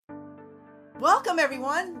Welcome,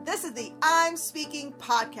 everyone. This is the I'm Speaking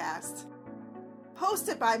podcast,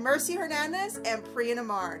 hosted by Mercy Hernandez and Priya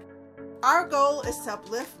Namard. Our goal is to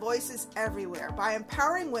uplift voices everywhere by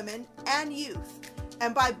empowering women and youth,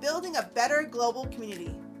 and by building a better global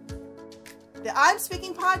community. The I'm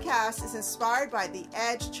Speaking podcast is inspired by the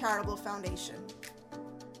Edge Charitable Foundation.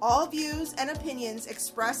 All views and opinions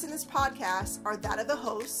expressed in this podcast are that of the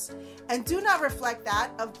hosts and do not reflect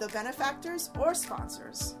that of the benefactors or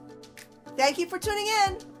sponsors. Thank you for tuning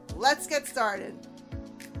in. Let's get started.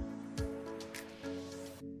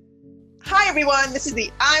 Hi, everyone. This is the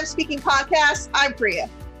I'm Speaking podcast. I'm Priya.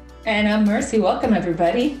 And I'm Mercy. Welcome,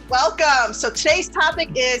 everybody. Welcome. So today's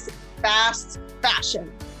topic is fast fashion.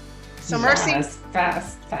 So Mercy. Yes,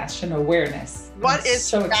 fast fashion awareness. I'm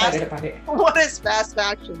so excited about it. What is fast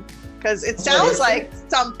fashion? Because it sounds like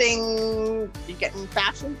something you're getting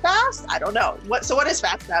fashion fast. I don't know. What is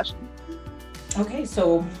fast fashion? Okay,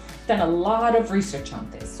 so done a lot of research on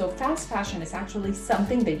this. So fast fashion is actually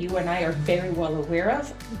something that you and I are very well aware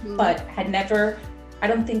of, but I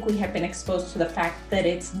don't think we have been exposed to the fact that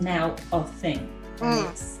it's now a thing.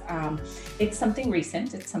 It's something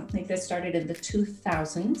recent. It's something that started in the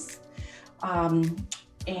 2000s.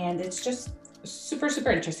 And it's just super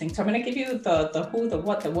interesting. So I'm going to give you the who, the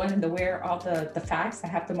what, the when, and the where, all the facts. I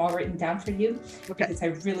have them all written down for you because I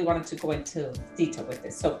really wanted to go into detail with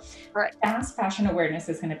this. So fast fashion awareness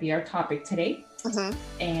is going to be our topic today.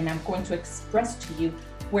 And I'm going to express to you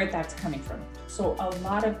where that's coming from. So a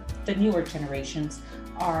lot of the newer generations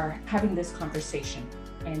are having this conversation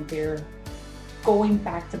and they're going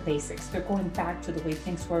back to basics. They're going back to the way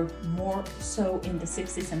things were more so in the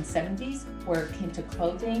 60s and 70s, where it came to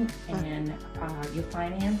clothing and your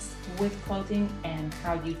finance with clothing and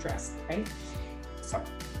how you dress, right? So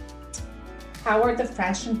how are the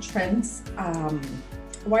fashion trends,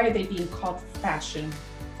 why are they being called fast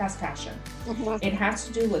fashion? It has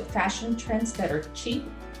to do with fashion trends that are cheap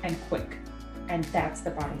and quick. And that's the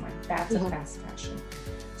bottom line. That's a fast fashion.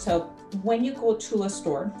 So when you go to a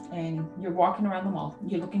store and you're walking around the mall,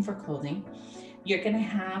 you're looking for clothing, you're going to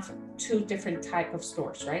have two different type of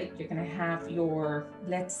stores, right? You're going to have your,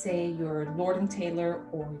 let's say your Lord & Taylor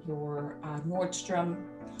or your Nordstrom,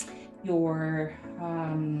 your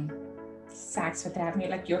Saks Fifth Avenue,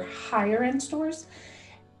 like your higher end stores.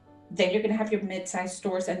 Then you're going to have your mid-sized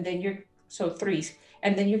stores, and then threes.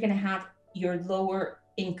 And then you're going to have your lower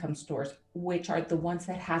income stores, which are the ones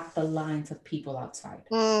that have the lines of people outside.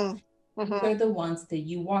 They're the ones that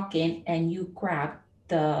you walk in and you grab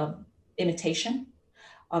the imitation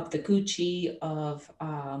of the Gucci, of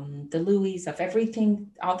the Louis, of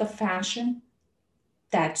everything, all the fashion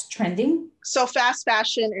that's trending. So fast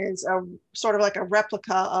fashion is a sort of like a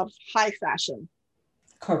replica of high fashion.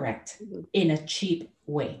 Correct. In a cheap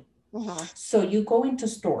way. So you go into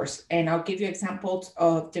stores, and I'll give you examples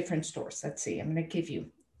of different stores. Let's see, I'm going to give you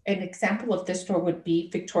an example of this store would be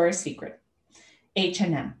Victoria's Secret,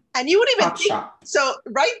 H&M. And you wouldn't even think, so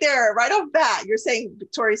right there, right off bat, you're saying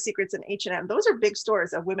Victoria's Secrets and H&M. Those are big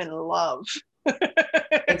stores that women love.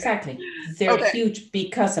 Exactly. They're huge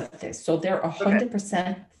because of this. So they're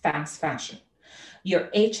 100% fast fashion. Your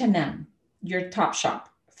H&M, your Topshop,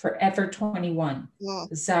 Forever 21,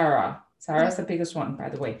 Zara. Zara's the biggest one, by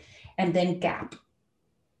the way. And then Gap,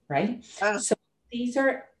 right? So these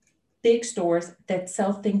are big stores that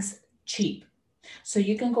sell things cheap. So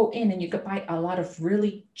you can go in and you could buy a lot of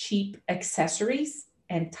really cheap accessories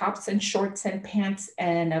and tops and shorts and pants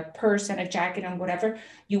and a purse and a jacket and whatever.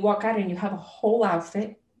 You walk out and you have a whole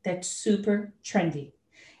outfit that's super trendy.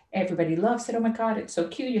 Everybody loves it. Oh my God, it's so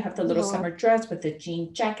cute. You have the little summer dress with the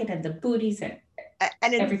jean jacket and the booties and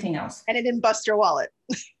everything else. And it didn't bust your wallet.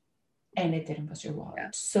 And it didn't bust your wallet. Yeah.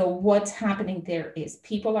 So what's happening there is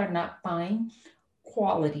people are not buying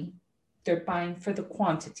quality. They're buying for the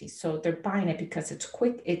quantity. So they're buying it because it's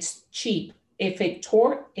quick, it's cheap. If it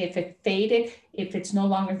tore, if it faded, if it's no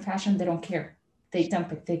longer in fashion, they don't care. They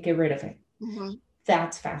dump it, they get rid of it.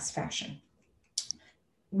 That's fast fashion.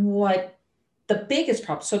 What the biggest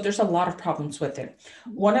problem, so there's a lot of problems with it.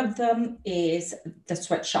 One of them is the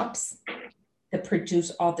sweatshops that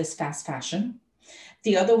produce all this fast fashion.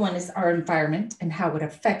 The other one is our environment and how it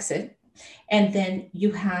affects it. And then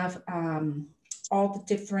you have all the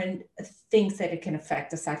different things that it can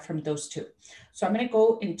affect aside from those two. So I'm going to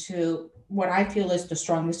go into what I feel is the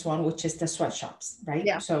strongest one, which is the sweatshops, right?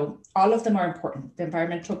 Yeah. So all of them are important. The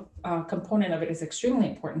environmental component of it is extremely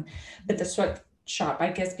important, but the sweatshop, I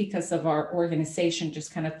guess because of our organization,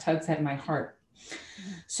 just kind of tugs at my heart.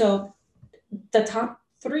 So the top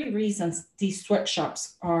 3 reasons these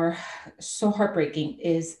sweatshops are so heartbreaking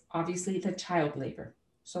is obviously the child labor.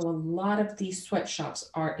 So a lot of these sweatshops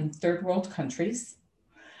are in third world countries.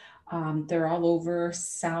 They're all over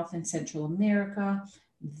South and Central America.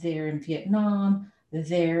 They're in Vietnam.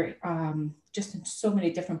 They're just in so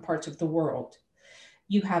many different parts of the world.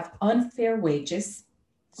 You have unfair wages.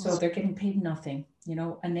 So they're getting paid nothing, you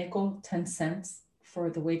know, a nickel, 10 cents for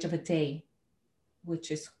the wage of a day, which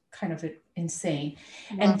is kind of insane.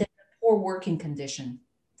 And then poor working conditions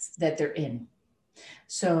that they're in.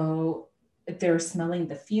 So they're smelling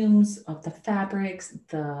the fumes of the fabrics,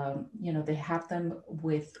 they have them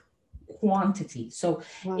with quantity. So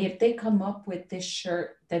if they come up with this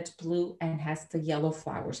shirt that's blue and has the yellow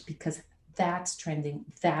flowers, because that's trending,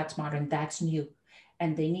 that's modern, that's new,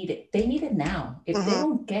 and they need it now. If they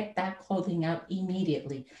don't get that clothing out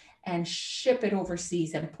immediately and ship it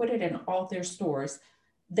overseas and put it in all their stores,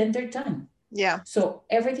 then they're done. Yeah. So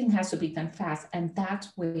everything has to be done fast. And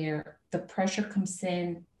that's where the pressure comes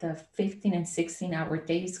in, the 15 and 16-hour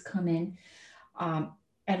days come in,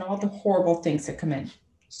 and all the horrible things that come in.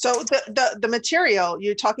 So the material,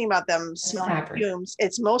 you're talking about them smelling fumes,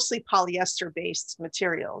 it's mostly polyester-based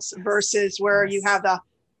materials versus where you have the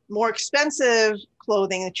more expensive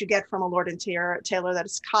clothing that you get from a Lord & Taylor that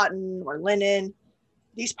is cotton or linen.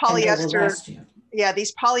 These polyester,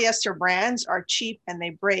 these polyester brands are cheap and they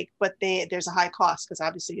break, but there's a high cost because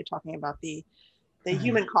obviously you're talking about the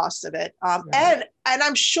human cost of it. And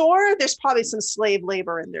I'm sure there's probably some slave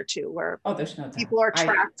labor in there too, where there's no doubt. People are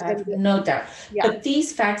trapped. I have no doubt. Yeah. But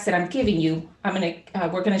these facts that I'm giving you,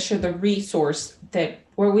 we're going to share the resource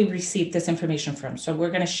where we received this information from. So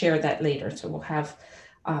we're going to share that later. So we'll have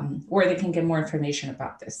where they can get more information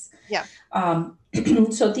about this. Yeah.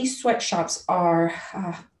 So these sweatshops are,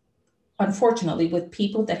 unfortunately, with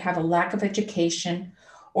people that have a lack of education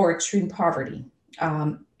or extreme poverty.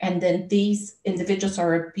 And then these individuals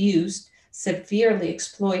are abused, severely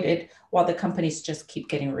exploited, while the companies just keep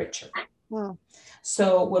getting richer. Wow.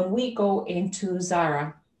 So when we go into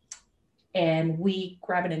Zara and we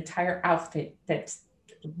grab an entire outfit that's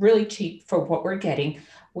really cheap for what we're getting,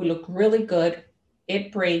 we look really good.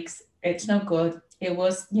 It breaks. It's no good. It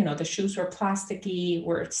was, the shoes were plasticky.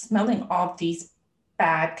 We're smelling all these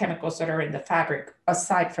bad chemicals that are in the fabric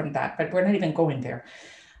aside from that, but we're not even going there.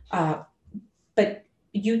 But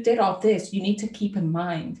you did all this. You need to keep in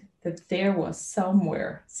mind that there was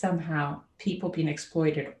somehow people being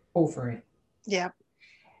exploited over it. Yeah.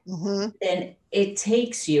 And it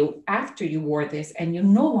takes you, after you wore this and you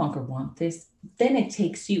no longer want this, then it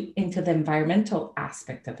takes you into the environmental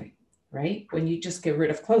aspect of it, right? When you just get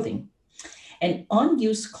rid of clothing. And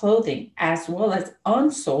unused clothing, as well as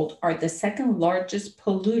unsold, are the second largest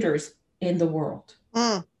polluters in the world.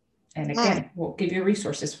 And again, we'll give you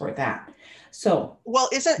resources for that. So, well,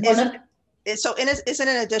 isn't in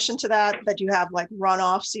addition to that you have like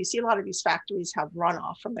runoff? So you see a lot of these factories have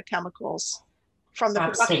runoff from the chemicals from the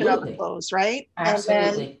production of the clothes, right?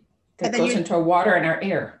 Absolutely. That goes into our water and our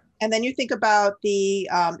air. And then you think about the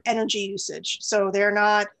energy usage. So they're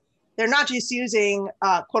not just using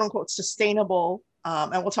quote unquote sustainable,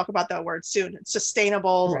 and we'll talk about that word soon,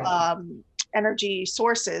 sustainable energy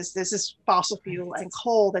sources. This is fossil fuel and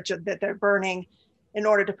coal that they're burning in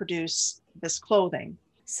order to produce this clothing.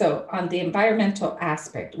 So on the environmental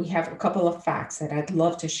aspect, we have a couple of facts that I'd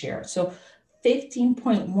love to share. So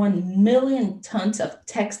 15.1 million tons of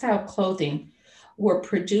textile clothing were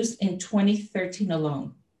produced in 2013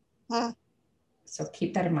 alone. So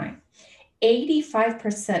keep that in mind.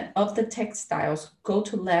 85% of the textiles go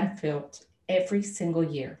to landfills every single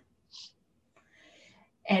year.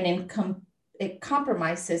 And it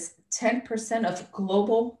compromises 10% of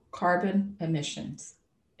global carbon emissions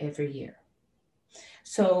every year.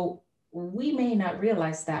 So we may not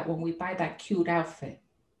realize that when we buy that cute outfit,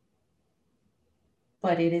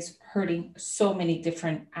 but it is hurting so many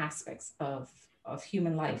different aspects of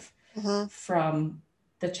human life, from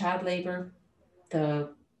the child labor, the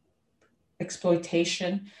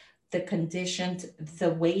exploitation, the conditions, the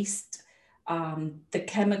waste, the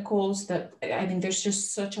chemicals, there's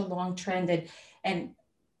just such a long trend. And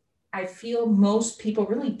I feel most people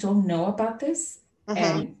really don't know about this.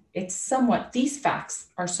 And these facts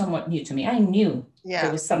are somewhat new to me. I knew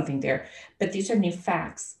there was something there, but these are new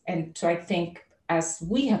facts. And so I think, as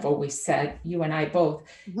we have always said, you and I both,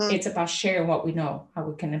 it's about sharing what we know, how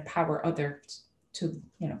we can empower others to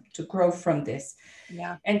grow from this.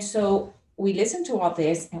 Yeah. And so we listen to all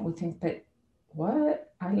this and we think, but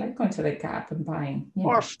what? I like going to the Gap and buying,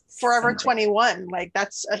 or Forever 21. Like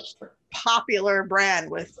that's a popular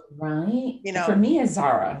brand with, For me, it's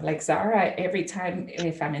Zara. Like Zara, every time,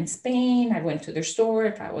 if I'm in Spain, I went to their store.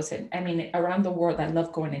 If I was around the world, I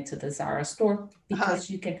love going into the Zara store because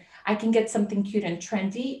I can get something cute and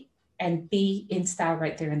trendy and be in style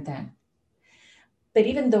right there and then. But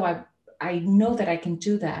even though I know that I can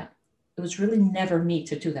do that, it was really never me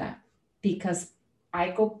to do that, because I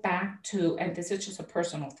go back to, and this is just a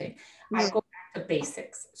personal thing, I go back to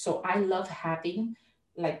basics. So I love having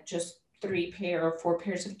like just 3 pair or 4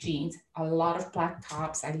 pairs of jeans, a lot of black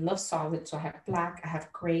tops. I love solid. So I have black, I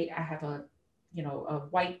have gray, I have a, a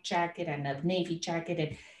white jacket and a navy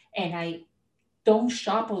jacket. And I don't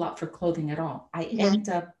shop a lot for clothing at all. I end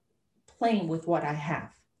up playing with what I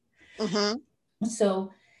have.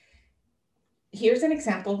 So here's an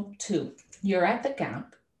example too. You're at the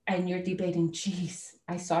Gap and you're debating, geez,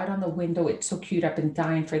 I saw it on the window. It's so cute. I've been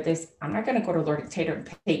dying for this. I'm not going to go to Lord & Taylor and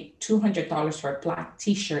pay $200 for a black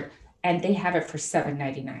t-shirt, and they have it for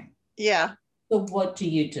 $7.99. Yeah. So what do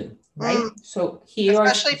you do, right? So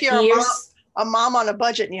especially if you're a mom on a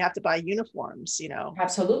budget and you have to buy uniforms,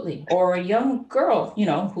 Absolutely. Or a young girl,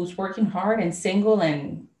 who's working hard and single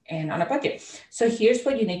and on a budget. So here's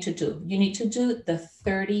what you need to do. You need to do the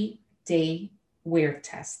 30-day wear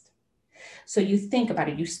test. So you think about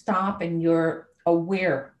it, you stop and you're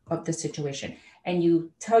aware of the situation and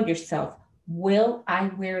you tell yourself, will I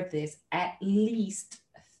wear this at least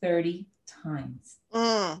 30 times?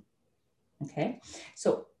 Okay.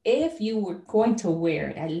 So if you were going to wear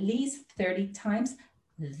it at least 30 times,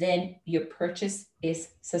 then your purchase is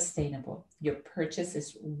sustainable. Your purchase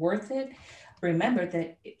is worth it. Remember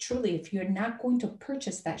that truly, if you're not going to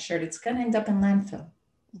purchase that shirt, it's going to end up in landfill.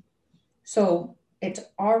 So it's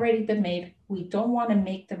already been made. We don't want to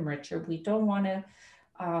make them richer. We don't want to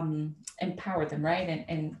empower them, right?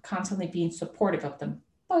 And constantly being supportive of them.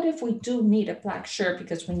 But if we do need a black shirt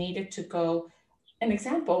because we need it to go, an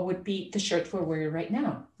example would be the shirts we're wearing right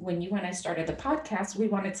now. When you and I started the podcast, we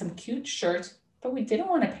wanted some cute shirts, but we didn't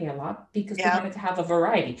want to pay a lot because we wanted to have a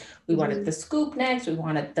variety. We wanted the scoop necks. We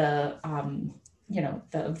wanted the,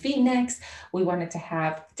 the V-necks. We wanted to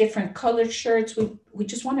have different colored shirts. We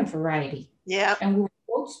just wanted variety. Yeah. And we were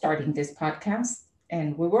both starting this podcast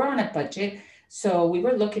and we were on a budget. So we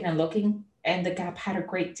were looking, and the Gap had a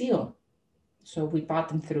great deal. So we bought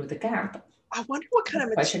them through the Gap. I wonder what kind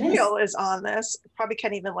of material is on this. Probably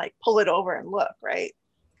can't even pull it over and look, right?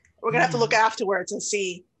 We're gonna have to look afterwards and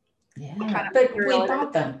see. Yeah, but we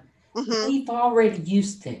bought them. We've already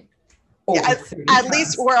used it. At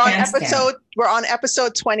least we're on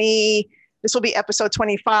episode 20. This will be episode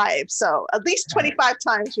 25. So at least 25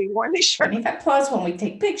 times we worn these shirts. 25 plus when we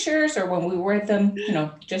take pictures or when we wear them,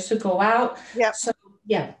 just to go out. Yeah. So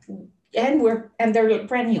yeah. And they're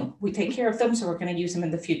brand new. We take care of them, so we're going to use them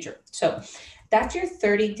in the future. So that's your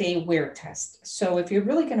 30-day wear test. So if you're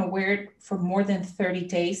really going to wear it for more than 30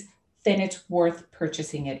 days, then it's worth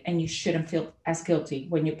purchasing it, and you shouldn't feel as guilty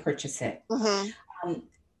when you purchase it.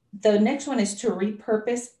 The next one is to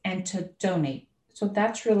repurpose and to donate. So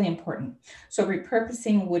that's really important. So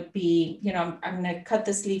repurposing would be, I'm going to cut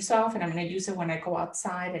the sleeves off and I'm going to use it when I go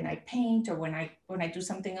outside and I paint, or when I do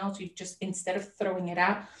something else. You just, instead of throwing it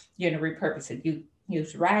out, you're going to repurpose it. You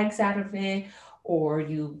use rags out of it, or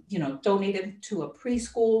you donate it to a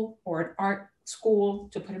preschool or an art school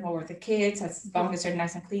to put them over the kids, as long as they're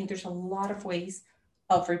nice and clean. There's a lot of ways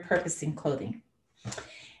of repurposing clothing.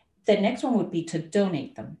 The next one would be to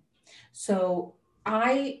donate them. So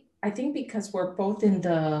I think because we're both in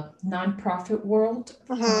the nonprofit world,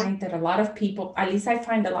 find that a lot of people, at least I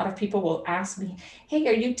find a lot of people will ask me, hey,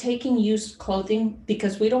 are you taking used clothing?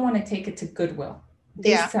 Because we don't want to take it to Goodwill.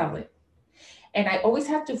 They sell it. And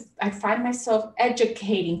I find myself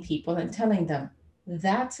educating people and telling them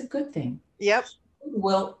that's a good thing. Yep.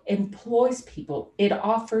 Goodwill employs people. It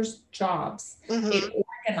offers jobs. It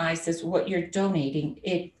organizes what you're donating.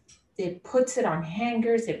 It puts it on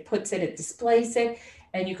hangers. It displays it.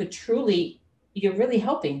 And you're really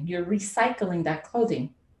helping. You're recycling that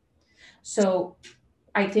clothing. So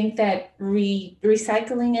I think that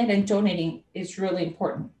recycling it and donating is really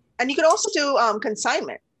important. And you could also do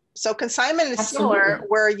consignment. So consignment is similar,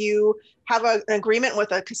 where you have an agreement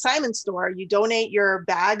with a consignment store. You donate your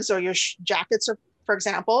bags or your jackets, for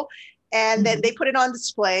example, and then they put it on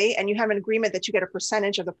display, and you have an agreement that you get a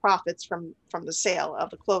percentage of the profits from the sale of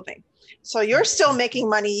the clothing. So you're still making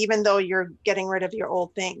money even though you're getting rid of your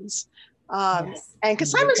old things. And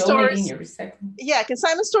consignment stores,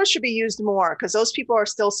 consignment stores should be used more, because those people are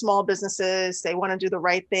still small businesses. They want to do the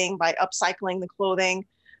right thing by upcycling the clothing,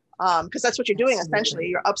 because that's what you're doing. Essentially,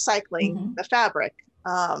 you're upcycling the fabric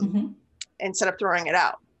instead of throwing it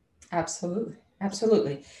out.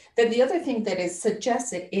 Absolutely. Then the other thing that is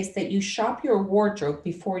suggested is that you shop your wardrobe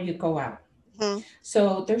before you go out.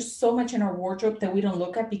 So there's so much in our wardrobe that we don't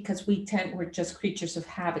look at because we're just creatures of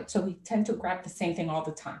habit. So we tend to grab the same thing all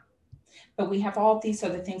the time. But we have all these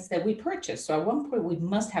other things that we purchased. So at one point we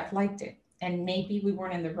must have liked it. And maybe we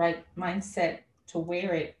weren't in the right mindset to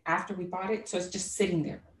wear it after we bought it. So it's just sitting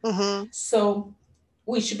there. Mm-hmm. So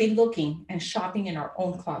we should be looking and shopping in our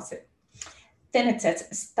own closet. Then it says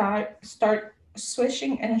start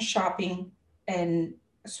swishing and shopping and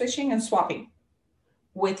swishing and swapping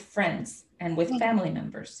with friends and with family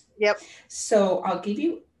members. Yep. So I'll give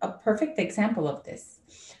you a perfect example of this.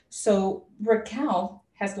 So Raquel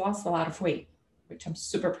has lost a lot of weight, which I'm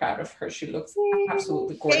super proud of her. She looks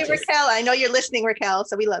absolutely gorgeous. Hey, Raquel, I know you're listening, Raquel,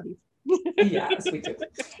 so we love you. Yes, we do.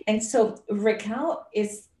 And so Raquel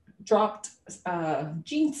is dropped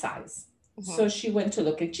jean size. Mm-hmm. So she went to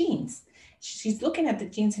look at jeans. She's looking at the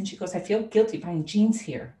jeans and she goes, I feel guilty buying jeans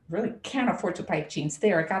here. Really can't afford to buy jeans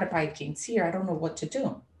there. I got to buy jeans here. I don't know what to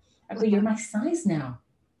do. I go, you're my size now.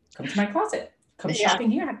 Come to my closet. Come shopping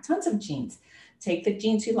here. I have tons of jeans. Take the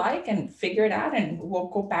jeans you like and figure it out and we'll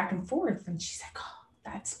go back and forth. And she's like, oh,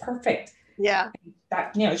 that's perfect. Yeah.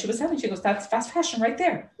 That, she was telling me, she goes, that's fast fashion right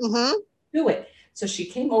there. Mm-hmm. Do it. So she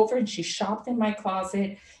came over and she shopped in my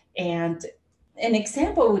closet. And an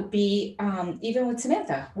example would be even with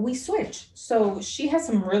Samantha, we switch. So she has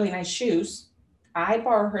some really nice shoes. I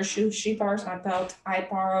borrow her shoes. She borrows my belt. I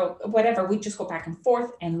borrow whatever. We just go back and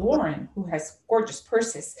forth. And Lauren, who has gorgeous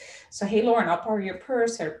purses. So, hey, Lauren, I'll borrow your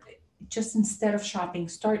purse. Or just instead of shopping,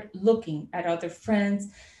 start looking at other friends,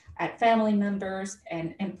 at family members,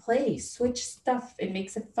 and play. Switch stuff. It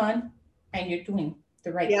makes it fun. And you're doing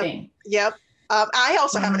the right thing. Yep. I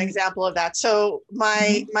also have an example of that. So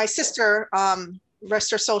my sister,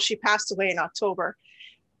 rest her soul, she passed away in October.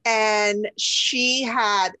 And she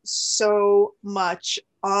had so much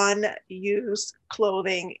unused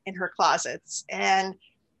clothing in her closets. And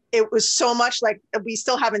it was so much, like, we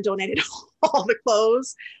still haven't donated all the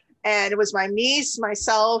clothes. And it was my niece,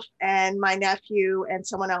 myself, and my nephew, and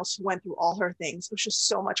someone else who went through all her things. It was just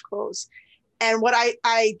so much clothes. And what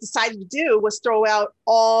I decided to do was donate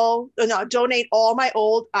all my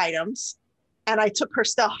old items. And I took her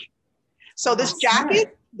stuff. So this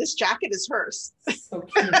jacket is hers. So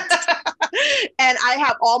cute. And I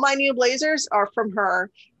have all my new blazers are from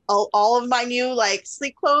her. All of my new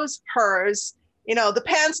sleek clothes, hers. The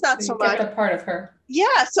pants, not so much. Get the part of her.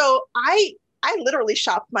 Yeah. So I literally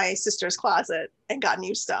shopped my sister's closet and got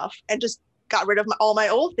new stuff and just got rid of all my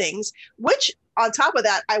old things, which on top of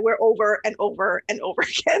that, I wear over and over and over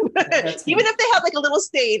again. Even if they have a little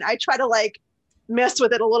stain, I try to mess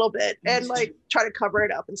with it a little bit and try to cover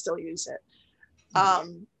it up and still use it.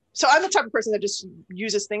 So I'm the type of person that just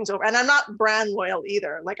uses things over, and I'm not brand loyal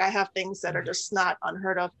either. I have things that are just not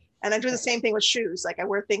unheard of. And I do the same thing with shoes. I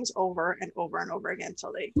wear things over and over and over again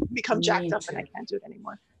until they become jacked up and I can't do it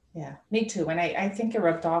anymore. Yeah, me too. And I think it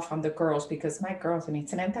rubbed off on the girls because my girls,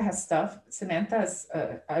 Samantha has stuff. Samantha's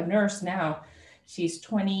a nurse now. She's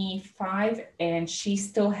 25 and she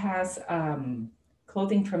still has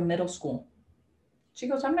clothing from middle school. She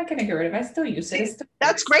goes, I'm not going to get rid of it. I still use it.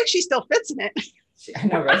 That's great. She still fits in it. I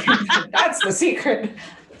know, right? That's the secret.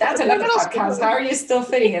 That's another podcast. How are you still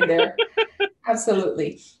fitting in there?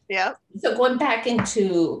 Absolutely. Yeah. So going back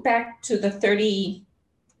to the 30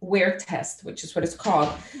 wear test, which is what it's called.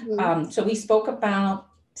 Mm-hmm. So we spoke about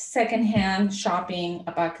secondhand shopping,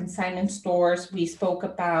 about consignment stores. We spoke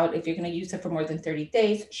about if you're going to use it for more than 30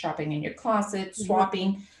 days, shopping in your closet,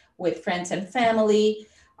 swapping with friends and family,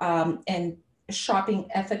 and shopping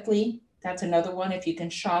ethically. That's another one. If you can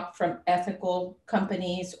shop from ethical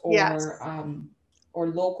companies or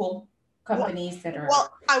local companies that are.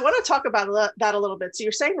 Well, I want to talk about that a little bit. So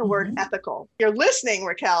you're saying the word ethical. You're listening,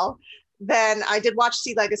 Raquel. Then I did watch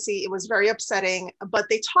Sea Legacy. It was very upsetting, but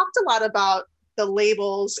they talked a lot about the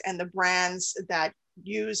labels and the brands that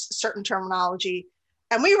use certain terminology.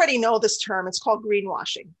 And we already know this term. It's called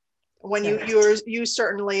greenwashing. When you use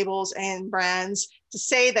certain labels and brands to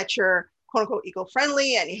say that you're quote unquote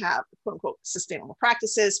eco-friendly and you have quote unquote sustainable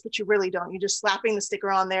practices, but you really don't. You're just slapping the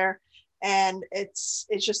sticker on there, and it's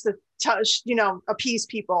just to appease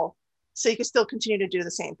people so you can still continue to do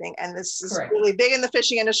the same thing. And this is really big in the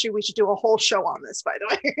fishing industry. We should do a whole show on this, by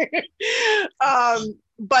the way.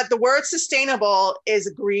 But the word sustainable is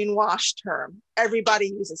a greenwash term. Everybody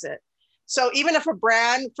uses it. So even if a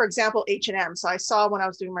brand, for example, H&M. So I saw when I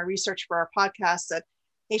was doing my research for our podcast that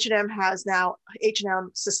H&M has now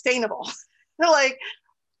H&M sustainable. They're like,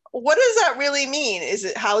 what does that really mean?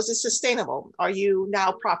 How is it sustainable? Are you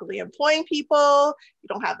now properly employing people? You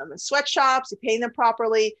don't have them in sweatshops, you're paying them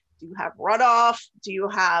properly. Do you have runoff?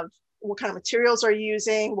 What kind of materials are you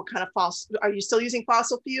using? Are you still using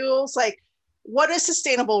fossil fuels? What does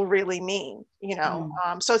sustainable really mean?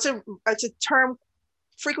 So it's a term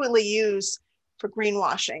frequently used for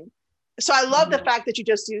greenwashing. So I love the fact that you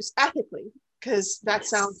just use ethically, because that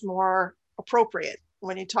sounds more appropriate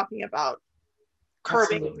when you're talking about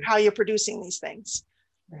curbing how you're producing these things.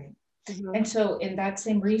 Right. And so in that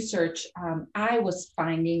same research, I was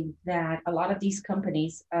finding that a lot of these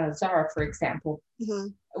companies, Zara, for example,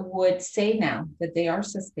 would say now that they are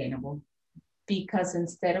sustainable because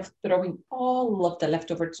instead of throwing all of the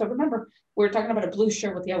leftovers, so remember, we were talking about a blue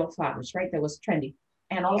shirt with yellow flowers, right? That was trendy.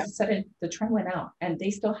 And all of a sudden the trend went out and they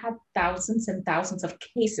still had thousands and thousands of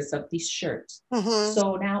cases of these shirts.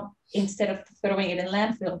 So now instead of throwing it in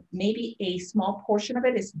landfill, maybe a small portion of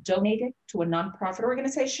it is donated to a nonprofit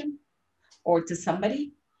organization or to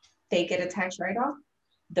somebody. They get a tax write-off.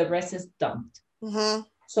 The rest is dumped.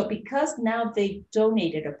 So because now they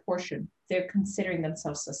donated a portion, they're considering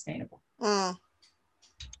themselves sustainable. And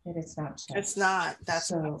it's not so. It's not. That's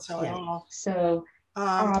so, not so at all. So,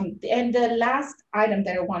 and the last item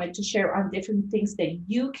that I wanted to share on different things that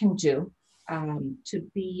you can do to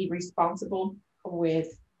be responsible with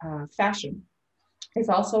fashion is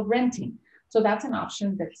also renting. So that's an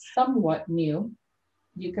option that's somewhat new.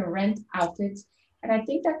 You can rent outfits. And I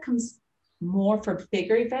think that comes more for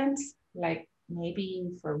bigger events, like maybe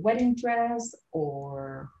for a wedding dress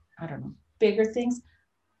or, I don't know, bigger things.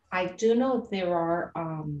 I do know there are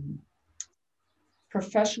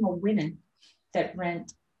professional women that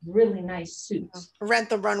rent really nice suits. Rent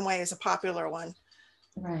the Runway is a popular one.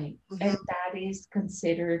 Right. And that is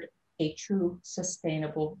considered a true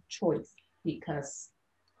sustainable choice because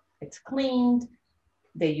it's cleaned,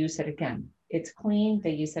 they use it again. It's clean,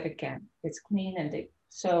 they use it again. It's clean and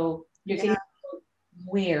so you're getting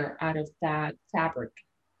wear out of that fabric.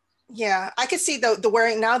 Yeah, I could see the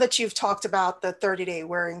wearing, now that you've talked about the 30-day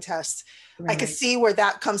wearing test, I could see where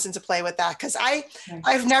that comes into play with that. Cause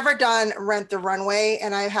I've never done Rent the Runway,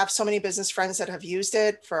 and I have so many business friends that have used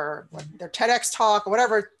it for their TEDx talk or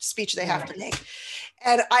whatever speech they have to make.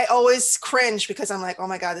 And I always cringe because I'm like, oh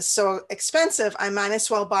my God, this is so expensive. I might as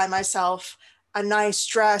well buy myself a nice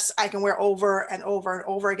dress I can wear over and over and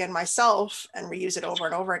over again myself and reuse it over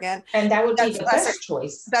and over again. And that would be the best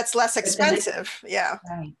choice. That's less expensive. Yeah.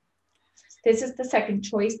 Right. This is the second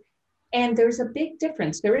choice. And there's a big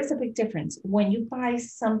difference. There is a big difference when you buy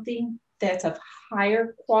something that's of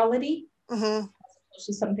higher quality opposed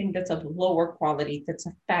to something that's of lower quality, that's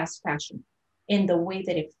a fast fashion, in the way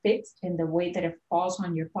that it fits, in the way that it falls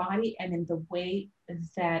on your body, and in the way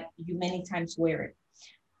that you many times wear it.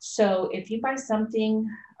 So if you buy something,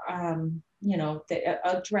 you know,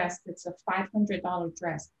 a dress that's a $500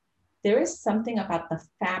 dress, there is something about the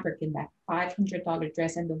fabric in that $500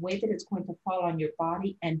 dress and the way that it's going to fall on your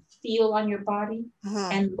body and feel on your body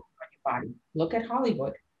and look on your body. Look at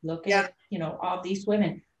Hollywood. Look at, you know, all these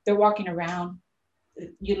women. They're walking around.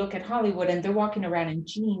 You look at Hollywood and they're walking around in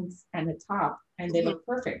jeans and a top and they look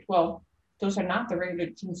perfect. Well, those are not the regular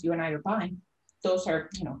jeans you and I are buying. Those are,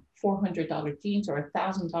 you know, $400 jeans or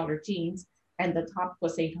 $1,000 jeans, and the top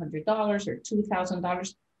was $800 or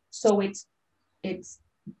 $2,000. So it's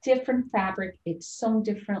different fabric, it's sewn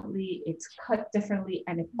differently, it's cut differently,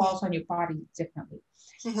 and it falls on your body differently.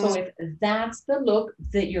 So if that's the look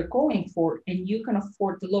that you're going for and you can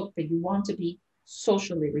afford the look that you want to be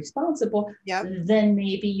socially responsible, then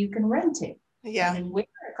maybe you can rent it and wear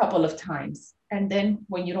it a couple of times. And then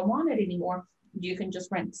when you don't want it anymore, you can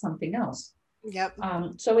just rent something else.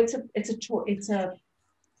 So it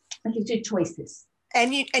gives you choices.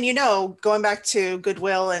 And you know, going back to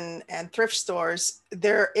Goodwill and thrift stores,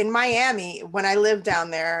 there in Miami, when I lived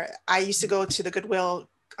down there, I used to go to the Goodwill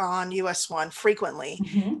on US 1 frequently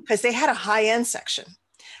because they had a high-end section.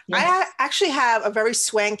 I actually have a very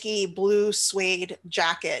swanky blue suede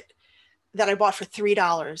jacket that I bought for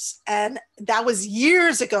 $3. And that was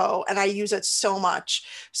years ago. And I use it so much.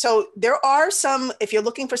 So there are some, if you're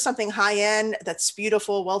looking for something high-end that's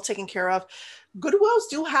beautiful, well taken care of, Goodwills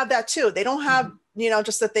do have that too. They don't have, you know,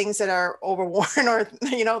 just the things that are overworn or,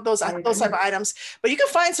 you know, those type of items, but you can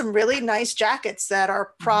find some really nice jackets that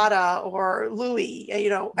are Prada or Louis, you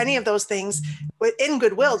know, any of those things in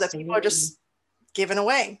Goodwill that people are just giving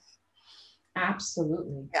away.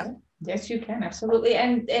 Absolutely. Yes, you can. Absolutely.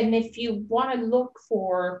 And if you want to look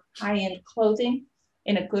for high-end clothing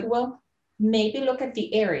in a Goodwill, maybe look at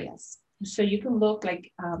the areas. So you can look like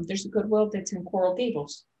there's a Goodwill that's in Coral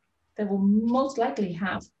Gables that will most likely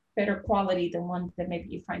have better quality than one that maybe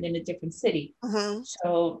you find in a different city.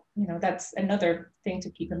 So, you know, that's another thing to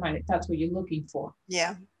keep in mind if that's what you're looking for.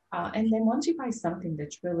 And then once you buy something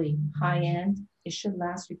that's really high-end, it should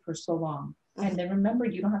last you for so long. And then remember,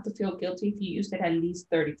 you don't have to feel guilty if you used it at least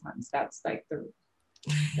 30 times. That's like the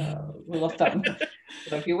rule of thumb.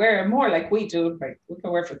 So if you wear more like we do, like we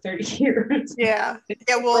can wear for 30 years. Yeah.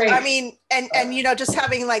 Yeah. Well, Great. I mean, and you know, just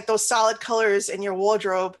having like those solid colors in your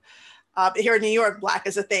wardrobe. Here in New York, black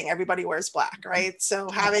is a thing. Everybody wears black, right? So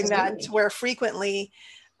having that to wear frequently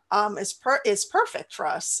is perfect for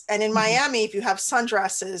us. And in Miami, if you have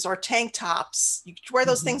sundresses or tank tops, you wear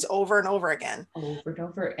those things over and over again. Over and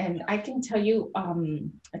over. And I can tell you,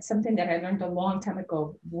 it's something that I learned a long time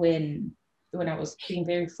ago when I was being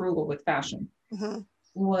very frugal with fashion,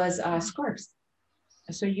 was scarves.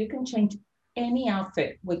 So you can change any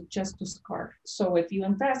outfit with just a scarf. So if you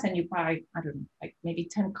invest and you buy, I don't know, like maybe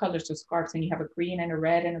 10 colors of scarves, and you have a green and a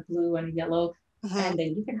red and a blue and a yellow, and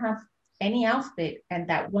then you can have any outfit, and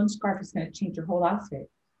that one scarf is going to change your whole outfit.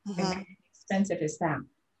 And how expensive is that?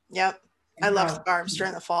 Yep. I love scarves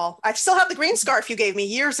during the fall. I still have the green scarf you gave me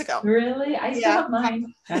years ago. Really? I still have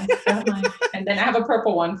mine. And then I have a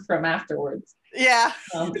purple one from afterwards. Yeah.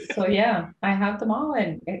 So yeah, I have them all,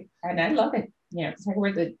 and I love it. You know, because I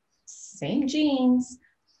wear the same jeans,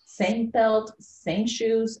 same belt, same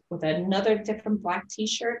shoes with another different black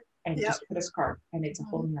t-shirt, and just put a scarf, and it's a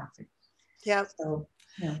whole new outfit. Yeah. So,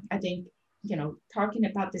 you know, I think, you know, talking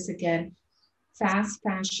about this again, fast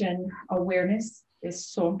fashion awareness is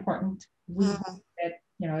so important. We hope that,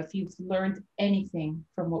 you know, if you've learned anything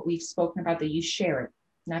from what we've spoken about, that you share it.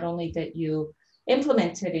 Not only that you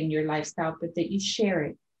implement it in your lifestyle, but that you share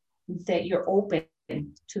it, that you're open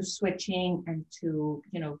to switching and to,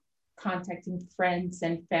 you know, contacting friends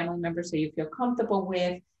and family members that you feel comfortable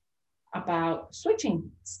with about switching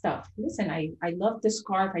stuff. Listen, I love this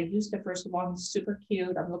scarf. I used it for so long, super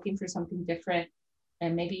cute. I'm looking for something different.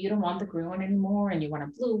 And maybe you don't want the green one anymore and you want a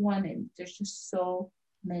blue one. And there's just so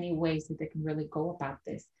many ways that they can really go about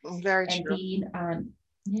this. Very and true.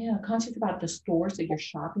 Being conscious about the stores that you're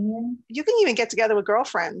shopping in. You can even get together with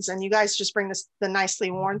girlfriends and you guys just bring the nicely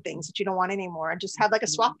worn things that you don't want anymore and just have like a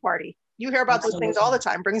swap party. You hear about those things all the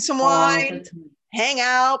time. Bring some wine, hang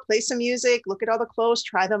out, play some music, look at all the clothes,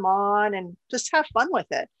 try them on, and just have fun with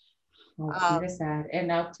it. Here's that.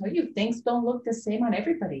 And I'll tell you, things don't look the same on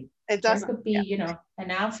everybody. It doesn't. There could be, you know,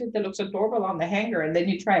 an outfit that looks adorable on the hanger, and then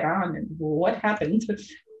you try it on, and what happened?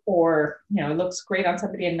 Or, you know, it looks great on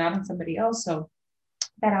somebody and not on somebody else. So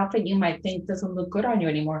that outfit you might think doesn't look good on you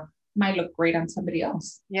anymore might look great on somebody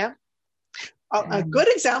else. Yeah. A good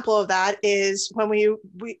example of that is when we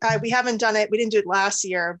haven't done it. We didn't do it last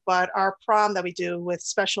year, but our prom that we do with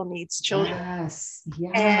special needs children. Yes.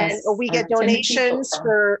 And we get donations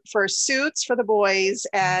for suits for the boys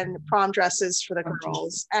and prom dresses for the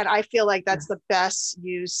girls. And I feel like that's the best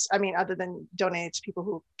use. I mean, other than donating to people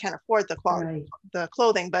who can't afford the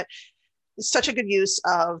clothing, but it's such a good use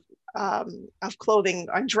of clothing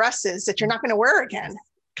and dresses that you're not going to wear again.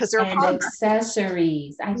 Because they're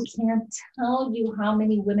accessories. I can't tell you how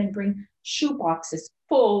many women bring shoe boxes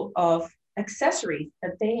full of accessories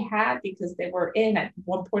that they had because they were in at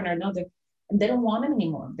one point or another, and they don't want them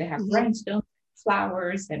anymore. They have rhinestones,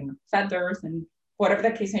 flowers, and feathers, and whatever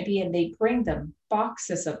the case may be, and they bring them,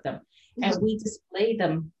 boxes of them, and we display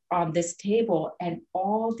them on this table, and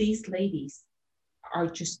all these ladies are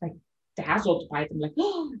just like dazzled by them, like,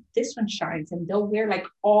 oh, this one shines, and they'll wear like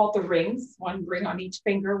all the rings, one ring on each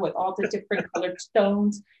finger with all the different colored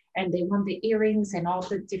stones, and they want the earrings and all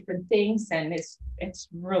the different things, and it's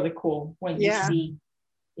really cool when you see,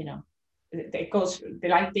 you know, it goes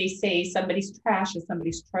like they say, somebody's trash is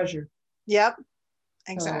somebody's treasure. Yep,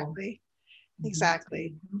 exactly,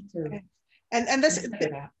 exactly. Okay. And this.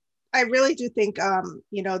 I really do think,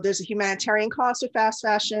 you know, there's a humanitarian cost of fast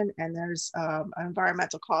fashion and there's an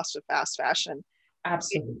environmental cost of fast fashion.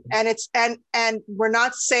 Absolutely. And and we're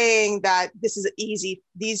not saying that this is easy.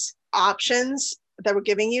 These options that we're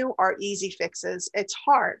giving you are easy fixes. It's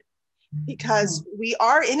hard because we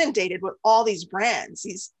are inundated with all these brands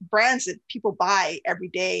that people buy every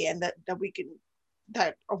day and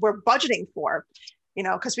that we're budgeting for, you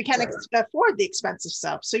know, because we can't afford the expensive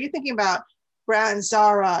stuff. So you're thinking about brands,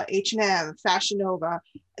 Zara, H&M, Fashion Nova.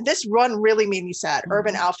 And this run really made me sad.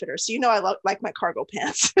 Urban Outfitters. So, you know, I like my cargo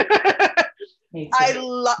pants.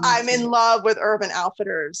 I'm in love with Urban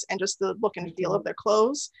Outfitters and just the look and feel of their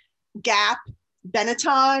clothes. Gap,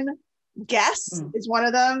 Benetton, Guess is one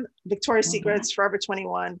of them. Victoria's Secret's, Forever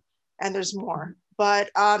 21, and there's more.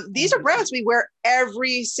 But these are brands we wear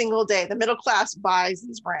every single day. The middle class buys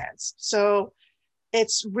these brands. So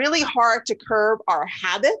it's really hard to curb our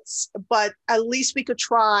habits, but at least we could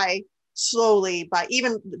try slowly by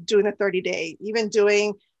even doing a 30-day, even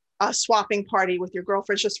doing a swapping party with your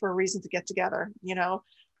girlfriends just for a reason to get together. You know,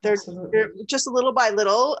 they're just a little by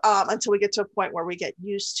little until we get to a point where we get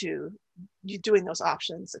used to you doing those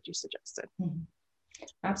options that you suggested.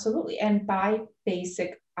 Absolutely. And buy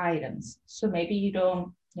basic items. So maybe you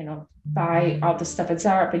don't, buy all the stuff at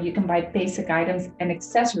Zara, but you can buy basic items and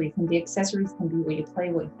accessories. And the accessories can be what you play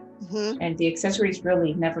with. Mm-hmm. And the accessories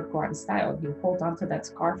really never go out of style. You hold on to that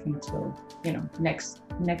scarf until, next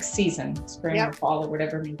season, spring or fall or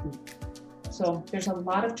whatever it may be. So there's a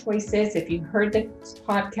lot of choices. If you heard this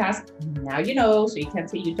podcast, now you know, so you can't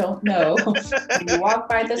say you don't know. When you walk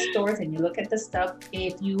by the stores and you look at the stuff,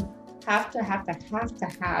 if you have to have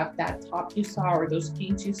that top you saw or those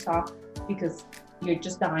jeans you saw because you're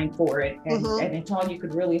just dying for it and it's all you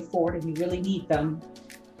could really afford and you really need them,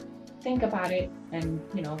 think about it and,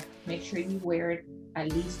 make sure you wear it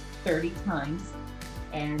at least 30 times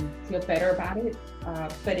and feel better about it.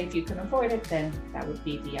 But if you can avoid it, then that would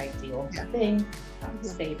be the ideal thing.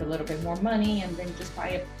 Save a little bit more money and then just buy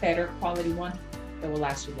a better quality one that will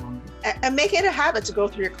last you longer. And make it a habit to go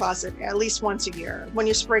through your closet at least once a year. When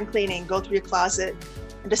you're spring cleaning, go through your closet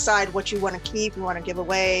and decide what you want to keep, you want to give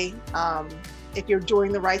away. If you're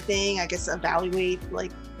doing the right thing, I guess evaluate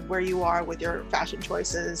like where you are with your fashion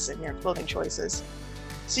choices and your clothing choices.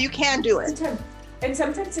 So you can do it. And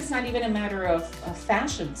sometimes it's not even a matter of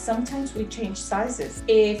fashion. Sometimes we change sizes.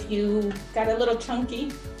 If you got a little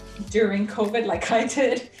chunky during COVID like I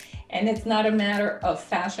did, and it's not a matter of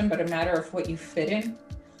fashion, but a matter of what you fit in,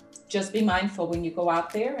 just be mindful when you go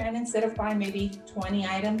out there and instead of buying maybe 20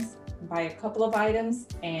 items, buy a couple of items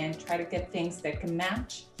and try to get things that can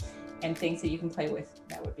match and things that you can play with.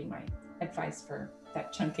 That would be my advice for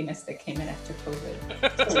that chunkiness that came in after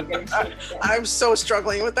COVID. So I'm so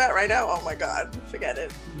struggling with that right now. Oh my God, forget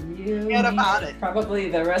it. Forget about it. Probably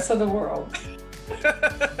the rest of the world.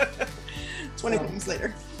 20 things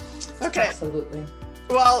later. Okay. Absolutely.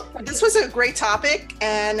 Well, this was a great topic,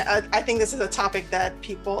 and I think this is a topic that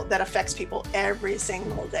affects people every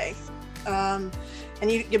single day. And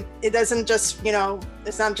it doesn't just,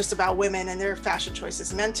 it's not just about women and their fashion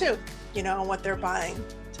choices, men too, and what they're buying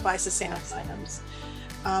to buy sustainable items.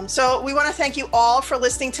 So we want to thank you all for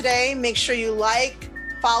listening today. Make sure you like,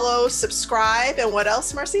 follow, subscribe, and what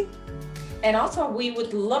else, Mercy? And also, we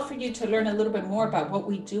would love for you to learn a little bit more about what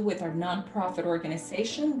we do with our nonprofit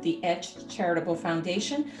organization, the Edge Charitable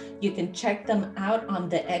Foundation. You can check them out on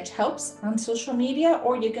the Edge Helps on social media,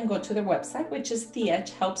 or you can go to their website, which is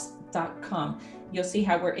theedgehelps.com. You'll see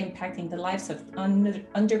how we're impacting the lives of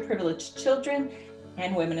underprivileged children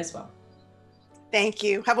and women as well. Thank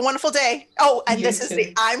you. Have a wonderful day. Oh, and this is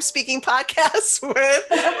the I'm Speaking podcast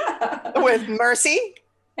with Mercy.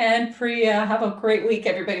 And Priya. Have a great week,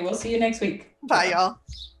 everybody. We'll see you next week. Bye, y'all.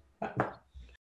 Bye.